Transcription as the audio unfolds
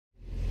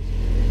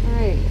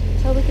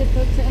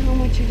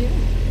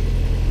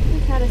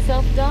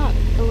myself dock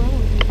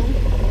alone.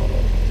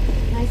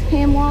 Nice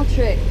Pam Wall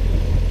trick.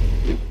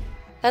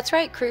 That's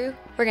right, crew.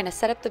 We're going to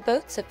set up the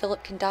boat so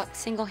Philip can dock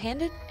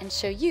single-handed and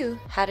show you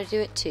how to do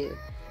it too.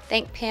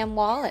 Thank Pam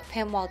Wall at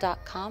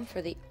HaveWindWillTravel.com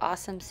for the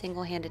awesome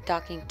single-handed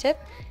docking tip,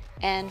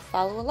 and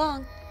follow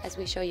along as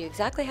we show you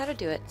exactly how to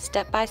do it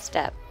step by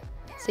step,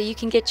 so you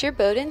can get your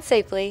boat in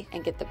safely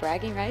and get the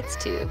bragging rights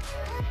too.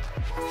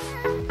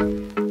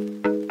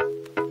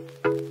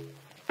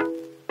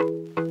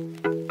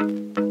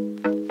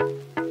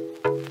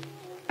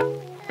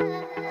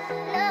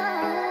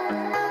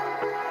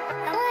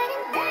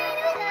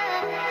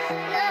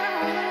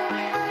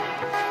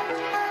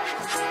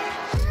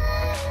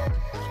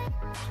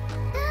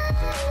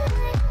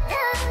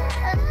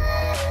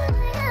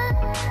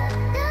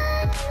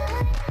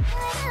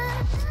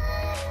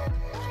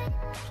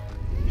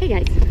 Hey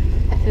guys,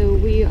 so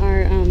we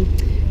are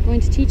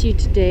going to teach you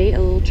today a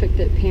little trick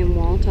that Pam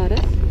Wall taught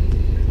us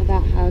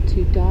about how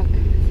to dock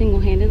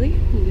single-handedly.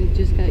 We've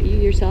just got you,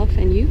 yourself,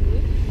 and you.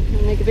 Want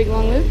to make a big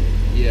long loop?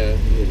 Yeah,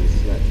 with a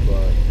snatch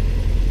block.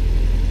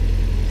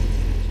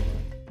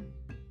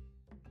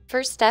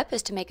 First step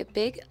is to make a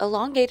big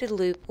elongated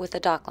loop with a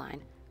dock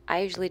line.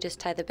 I usually just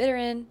tie the bitter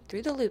end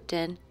through the looped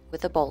end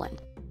with a bowline.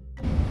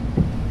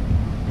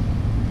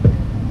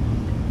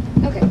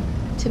 Okay,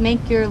 to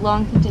make your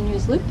long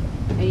continuous loop,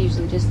 I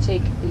usually just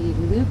take the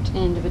looped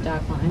end of a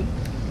dock line,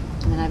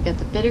 and then I've got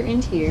the bitter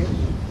end here,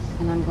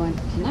 and I'm going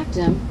to connect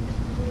them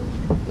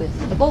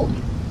with a bowline.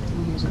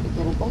 And here's what we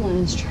get a bowline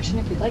instruction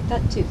if you'd like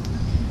that too.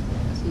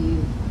 So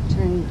you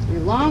turn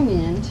your long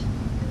end,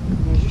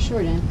 here's your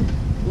short end,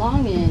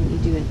 long end, you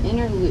do an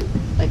inner loop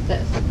like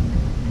this,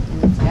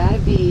 and it's got to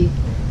be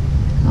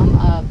come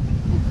up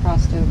and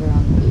crossed over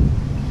on the loop.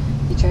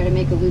 If you try to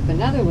make a loop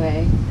another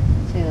way,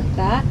 say like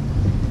that,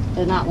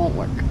 then that won't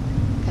work.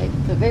 Okay,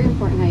 so very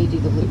important how you do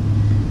the loop.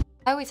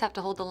 I always have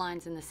to hold the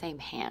lines in the same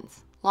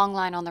hands. Long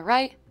line on the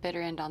right, bitter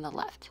end on the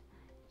left.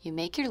 You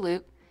make your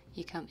loop,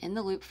 you come in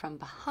the loop from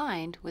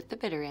behind with the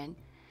bitter end,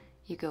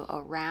 you go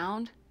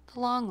around the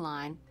long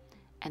line,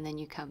 and then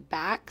you come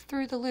back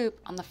through the loop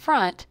on the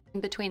front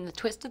in between the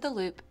twist of the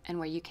loop and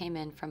where you came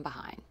in from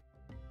behind.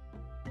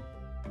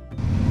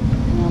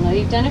 And I'll know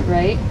you've done it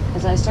right.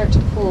 As I start to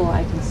pull,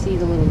 I can see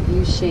the little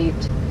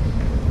U-shaped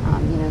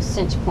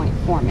cinch point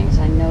forming,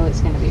 so I know it's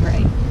going to be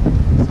right.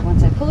 So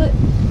once I pull it,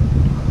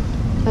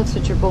 that's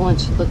what your bowline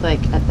should look like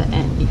at the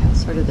end. You have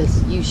sort of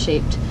this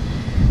U-shaped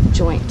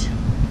joint,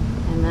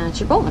 and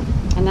that's your bowline.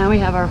 And now we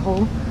have our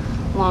whole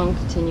long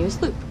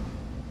continuous loop.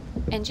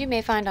 And you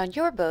may find on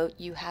your boat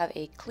you have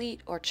a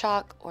cleat or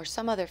chock or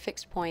some other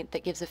fixed point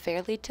that gives a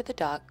fair lead to the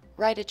dock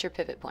right at your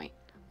pivot point.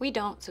 We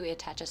don't, so we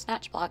attach a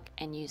snatch block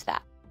and use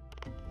that.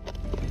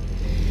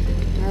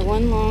 Our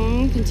one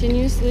long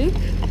continuous loop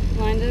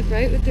lined up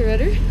right with the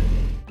rudder.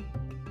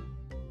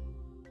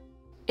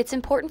 It's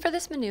important for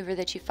this maneuver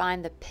that you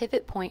find the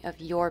pivot point of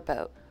your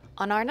boat.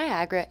 On our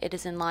Niagara, it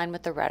is in line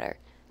with the rudder,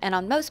 and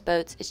on most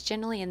boats, it's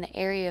generally in the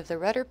area of the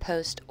rudder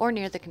post or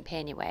near the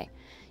companionway.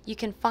 You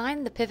can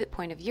find the pivot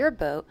point of your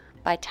boat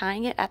by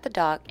tying it at the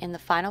dock in the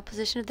final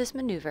position of this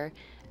maneuver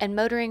and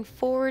motoring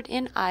forward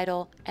in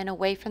idle and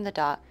away from the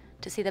dock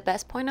to see the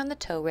best point on the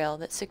tow rail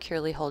that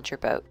securely holds your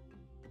boat.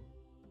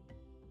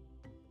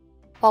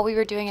 While we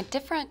were doing a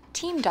different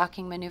team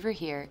docking maneuver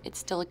here, it's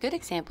still a good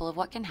example of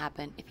what can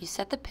happen if you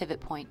set the pivot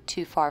point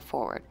too far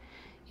forward.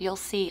 You'll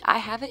see I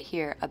have it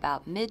here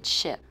about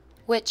mid-ship,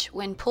 which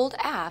when pulled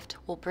aft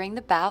will bring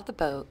the bow of the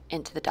boat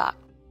into the dock.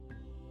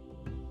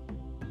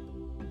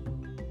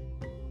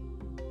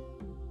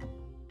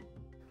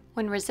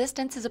 When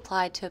resistance is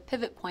applied to a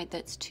pivot point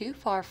that's too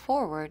far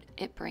forward,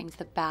 it brings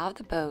the bow of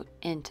the boat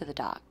into the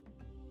dock.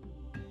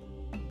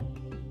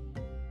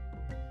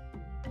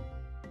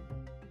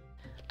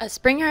 A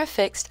springer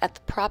affixed at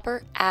the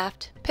proper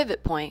aft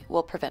pivot point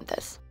will prevent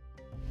this.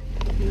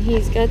 And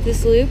he's got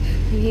this loop,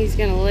 and he's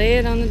going to lay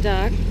it on the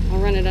dock. I'll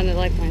run it under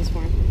lifelines for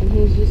him. And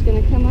he's just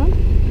going to come up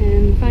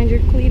and find your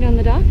cleat on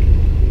the dock,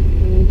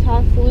 and then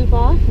toss the loop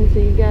off, and so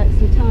you've got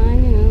some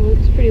time, the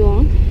loop's pretty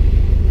long,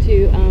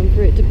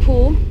 for it to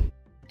pull.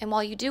 And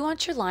while you do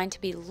want your line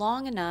to be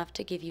long enough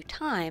to give you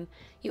time,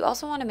 you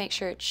also want to make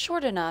sure it's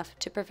short enough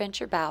to prevent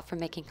your bow from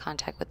making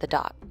contact with the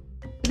dock.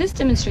 This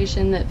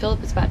demonstration that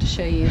Philip is about to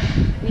show you,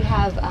 we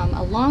have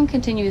a long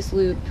continuous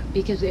loop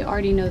because we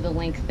already know the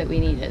length that we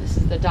needed. This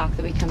is the dock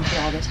that we come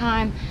to all the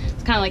time.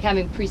 It's kind of like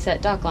having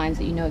preset dock lines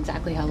that you know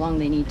exactly how long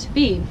they need to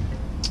be.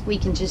 We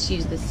can just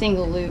use the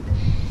single loop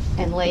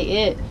and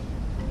lay it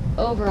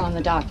over on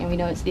the dock, and we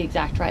know it's the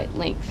exact right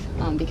length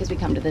because we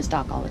come to this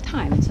dock all the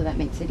time, and so that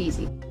makes it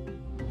easy.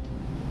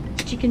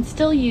 But you can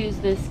still use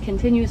this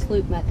continuous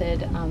loop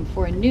method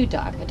for a new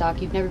dock, a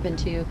dock you've never been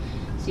to.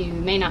 So you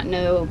may not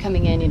know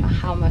coming in,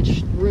 how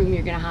much room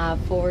you're going to have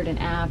forward and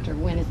aft, or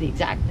when is the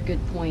exact good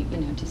point,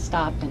 to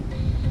stop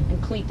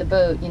and cleat the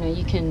boat.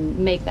 You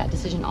can make that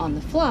decision on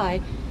the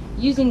fly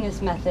using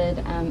this method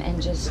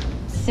and just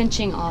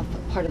cinching off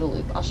part of the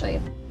loop. I'll show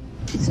you.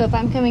 So if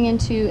I'm coming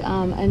into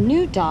a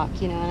new dock,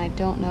 and I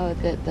don't know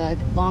that the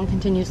long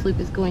continuous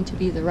loop is going to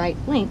be the right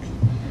length,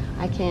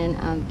 I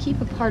can keep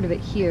a part of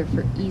it here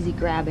for easy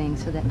grabbing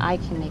so that I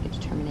can make a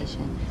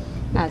determination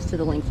as to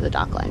the length of the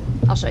dock line.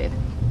 I'll show you.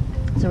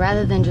 So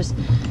rather than just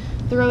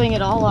throwing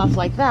it all off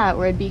like that,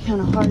 where it'd be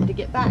kind of hard to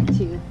get back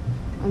to,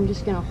 I'm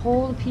just gonna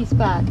hold a piece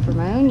back for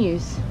my own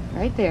use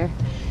right there.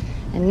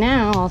 And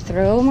now I'll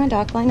throw my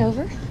dock line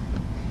over,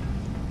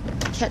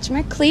 catch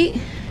my cleat,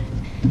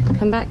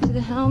 come back to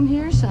the helm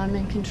here so I'm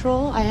in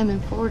control. I am in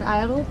forward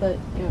idle, but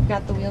you know, I've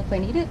got the wheel if I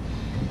need it.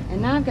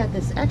 And now I've got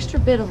this extra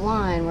bit of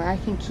line where I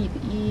can keep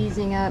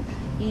easing up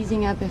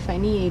if I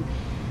need.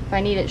 If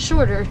I need it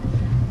shorter,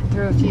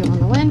 throw a few on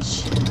the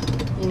winch,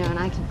 you know, and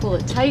I can pull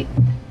it tight.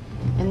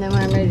 And then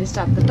when I'm ready to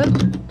stop the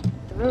boat,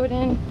 throw it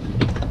in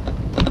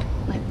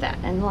like that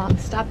and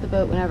stop the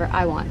boat whenever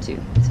I want to.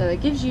 So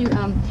it gives you,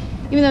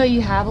 even though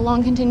you have a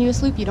long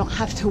continuous loop, you don't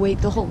have to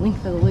wait the whole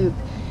length of the loop.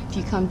 If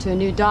you come to a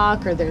new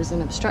dock or there's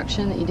an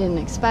obstruction that you didn't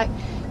expect,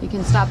 you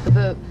can stop the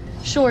boat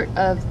short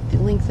of the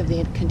length of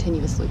the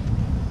continuous loop.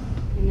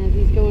 And as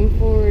he's going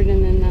forward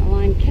and then that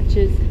line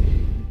catches,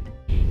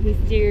 he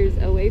steers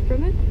away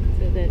from it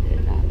so that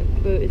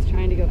the boat is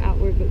trying to go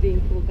outward but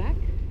being pulled back.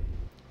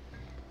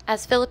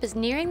 As Philip is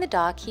nearing the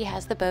dock, he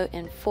has the boat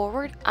in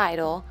forward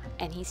idle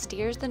and he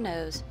steers the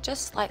nose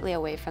just slightly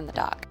away from the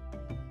dock.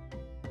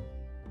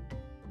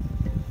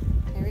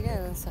 There we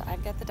go. So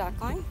I've got the dock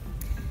line.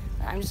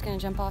 I'm just going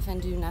to jump off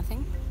and do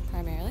nothing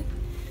primarily.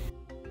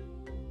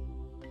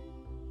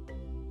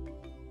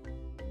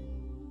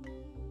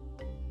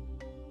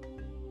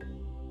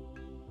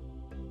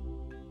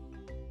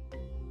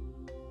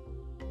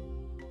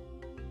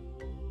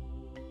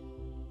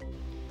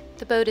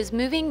 The boat is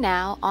moving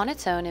now on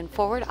its own in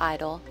forward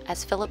idle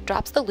as Philip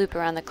drops the loop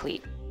around the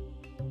cleat.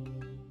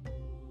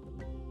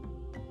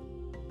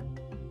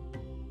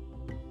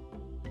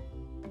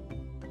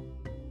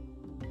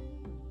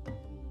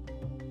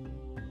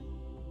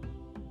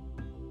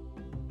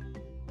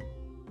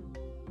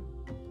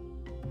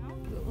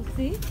 We'll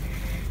see.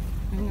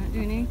 I'm not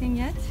doing anything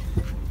yet.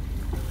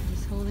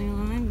 Just holding a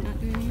line, not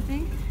doing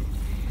anything.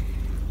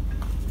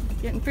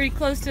 Getting pretty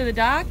close to the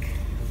dock.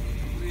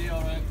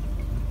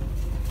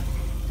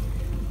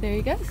 There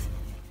he goes.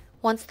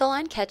 Once the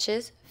line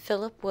catches,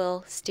 Philip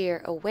will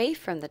steer away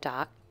from the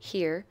dock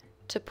here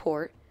to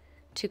port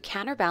to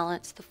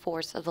counterbalance the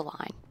force of the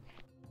line.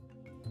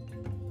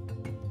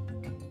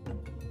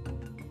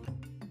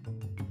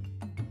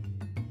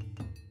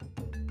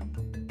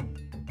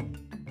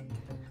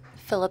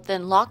 Philip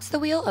then locks the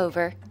wheel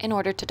over in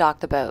order to dock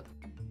the boat.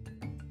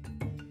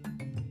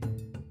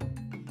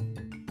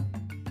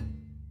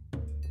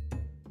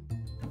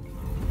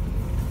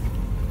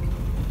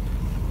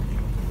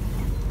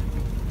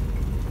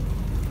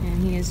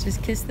 And he has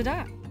just kissed the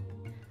dock.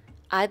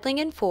 Idling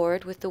in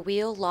forward with the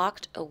wheel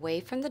locked away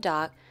from the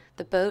dock,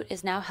 the boat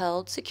is now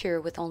held secure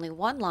with only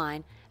one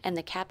line, and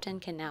the captain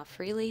can now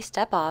freely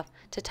step off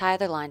to tie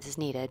other lines as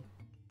needed.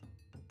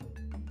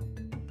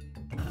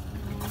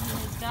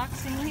 His dock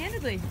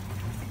single-handedly.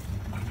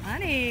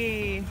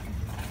 Honey,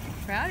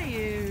 proud of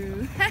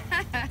you.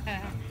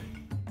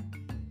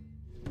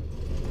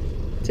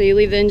 So you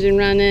leave the engine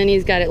running,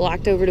 he's got it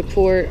locked over to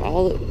port.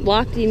 All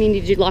locked? You mean,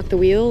 did you lock the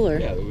wheel? Or?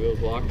 Yeah, the wheel's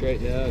locked right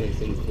now and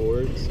it's in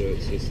forward, so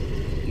it's just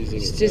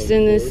using it's just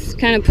in this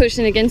kind of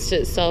pushing against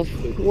itself,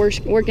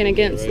 working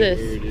against this.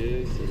 Where it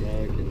is, and now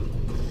I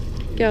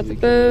can get off the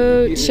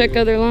boat, check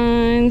other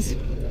lines.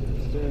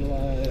 Stern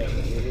line, get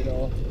it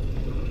all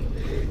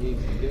where it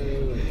needs to go,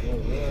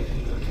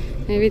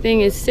 and all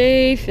Everything is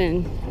safe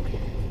and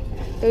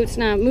boat's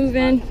not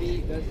moving. hot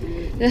feet, that's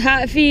it. The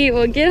hot feet,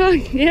 well, get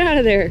out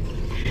of there.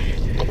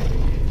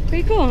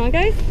 Pretty cool, huh,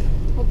 guys?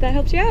 Hope that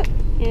helps you out.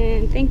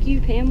 And thank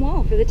you, Pam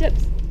Wall, for the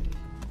tips.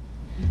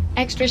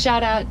 Extra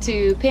shout out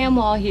to Pam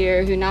Wall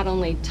here, who not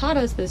only taught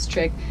us this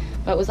trick,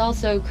 but was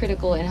also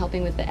critical in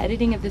helping with the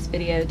editing of this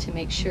video to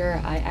make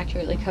sure I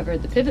accurately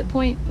covered the pivot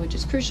point, which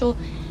is crucial,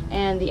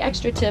 and the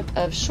extra tip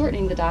of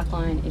shortening the dock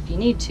line if you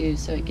need to,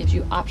 so it gives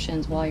you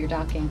options while you're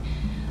docking.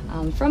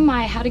 From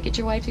my How to Get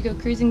Your Wife to Go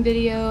Cruising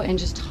video and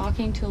just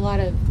talking to a lot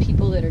of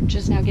people that are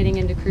just now getting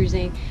into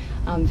cruising,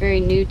 very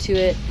new to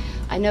it,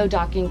 I know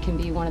docking can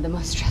be one of the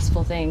most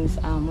stressful things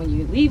when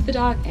you leave the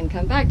dock and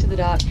come back to the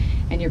dock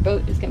and your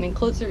boat is coming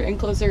closer and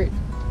closer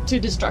to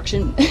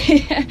destruction.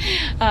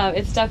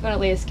 It's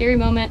definitely a scary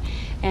moment,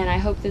 and I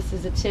hope this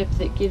is a tip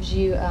that gives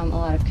you a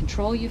lot of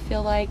control, you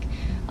feel like,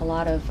 a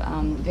lot of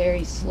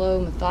very slow,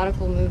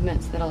 methodical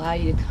movements that allow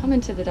you to come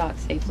into the dock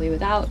safely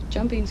without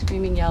jumping,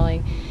 screaming,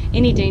 yelling,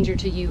 any danger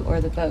to you or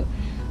the boat.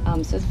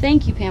 So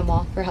thank you, Pam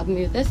Wall, for helping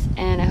me with this,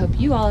 and I hope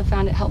you all have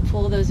found it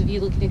helpful, those of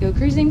you looking to go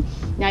cruising.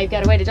 Now you've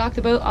got a way to dock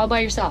the boat all by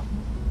yourself.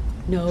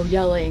 No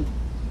yelling.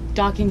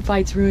 Docking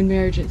fights ruin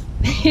marriages.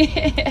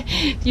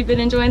 If you've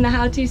been enjoying the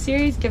how-to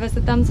series, give us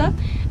a thumbs up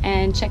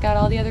and check out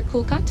all the other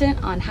cool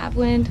content on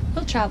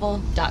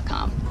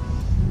HaveWindWillTravel.com.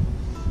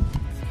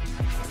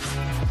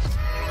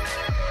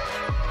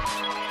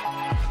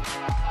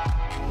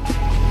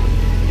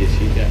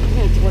 Yes, you got it. I'm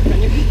going to work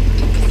on your feet.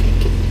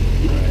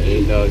 Alright, I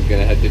didn't know I was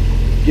gonna have to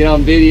get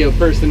on video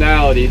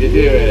personality to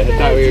do it. I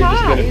thought we were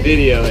just going to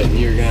video it and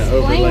you were going to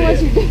overlay what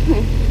it. you're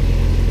doing.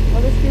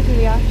 Well, this gives me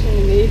the option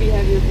to maybe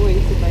have your voice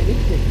if I need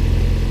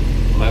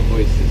it. My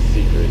voice is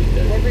secret. It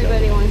doesn't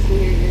Everybody tell. wants to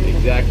hear yours.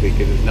 Exactly,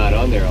 because it's not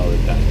on there all the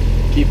time.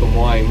 Keep them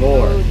wanting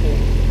more. Okay.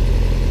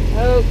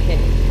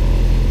 Okay.